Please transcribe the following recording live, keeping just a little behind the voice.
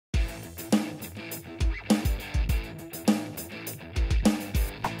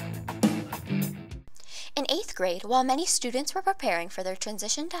grade, while many students were preparing for their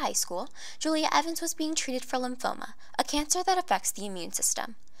transition to high school, Julia Evans was being treated for lymphoma, a cancer that affects the immune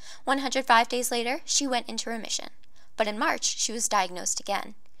system. 105 days later, she went into remission. But in March, she was diagnosed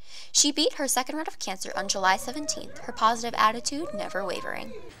again. She beat her second round of cancer on July 17th, her positive attitude never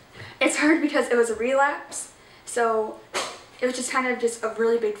wavering. It's hard because it was a relapse, so it was just kind of just a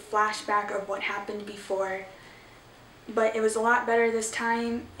really big flashback of what happened before. But it was a lot better this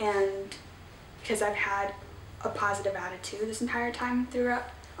time, and because I've had a positive attitude this entire time throughout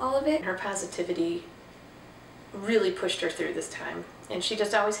all of it. Her positivity really pushed her through this time. And she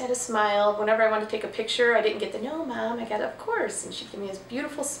just always had a smile. Whenever I wanted to take a picture, I didn't get the, "No, Mom, I got it, of course." And she'd give me this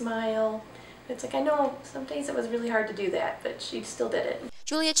beautiful smile. It's like, I know some days it was really hard to do that, but she still did it.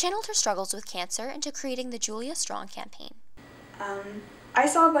 Julia channeled her struggles with cancer into creating the Julia Strong campaign. I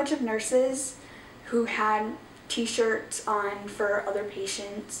saw a bunch of nurses who had t-shirts on for other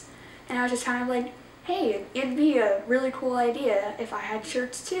patients, and I was just kind of like, hey, it'd be a really cool idea if I had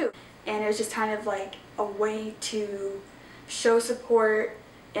shirts too. And it was just kind of like a way to show support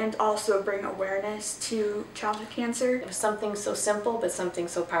and also bring awareness to childhood cancer. It was something so simple, but something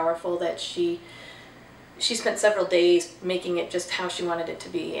so powerful that she spent several days making it just how she wanted it to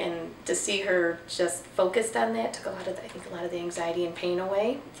be, and to see her just focused on that took I think a lot of the anxiety and pain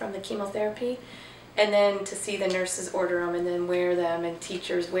away from the chemotherapy. And then to see the nurses order them and then wear them and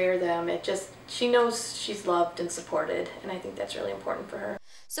teachers wear them, she knows she's loved and supported, and I think that's really important for her.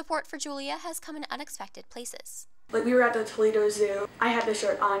 Support for Julia has come in unexpected places. Like, we were at the Toledo Zoo. I had the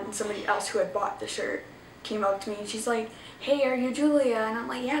shirt on, and somebody else who had bought the shirt came up to me and she's like, "Hey, are you Julia?" And I'm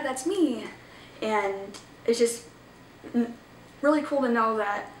like, "Yeah, that's me." And it's just really cool to know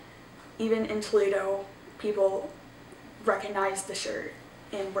that even in Toledo, people recognize the shirt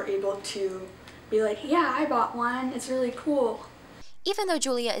and were able to be like, "Yeah, I bought one. It's really cool." Even though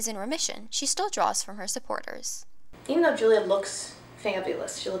Julia is in remission, she still draws from her supporters. Even though Julia looks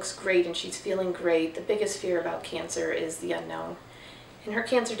fabulous, she looks great and she's feeling great, the biggest fear about cancer is the unknown. And her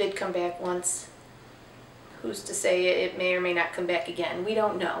cancer did come back once. Who's to say it may or may not come back again? We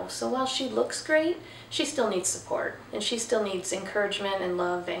don't know. So while she looks great, she still needs support. And she still needs encouragement and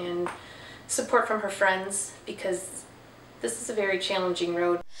love and support from her friends, because this is a very challenging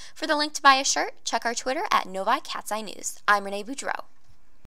road. For the link to buy a shirt, check our Twitter at Novi Cat's Eye News. I'm Renee Boudreau.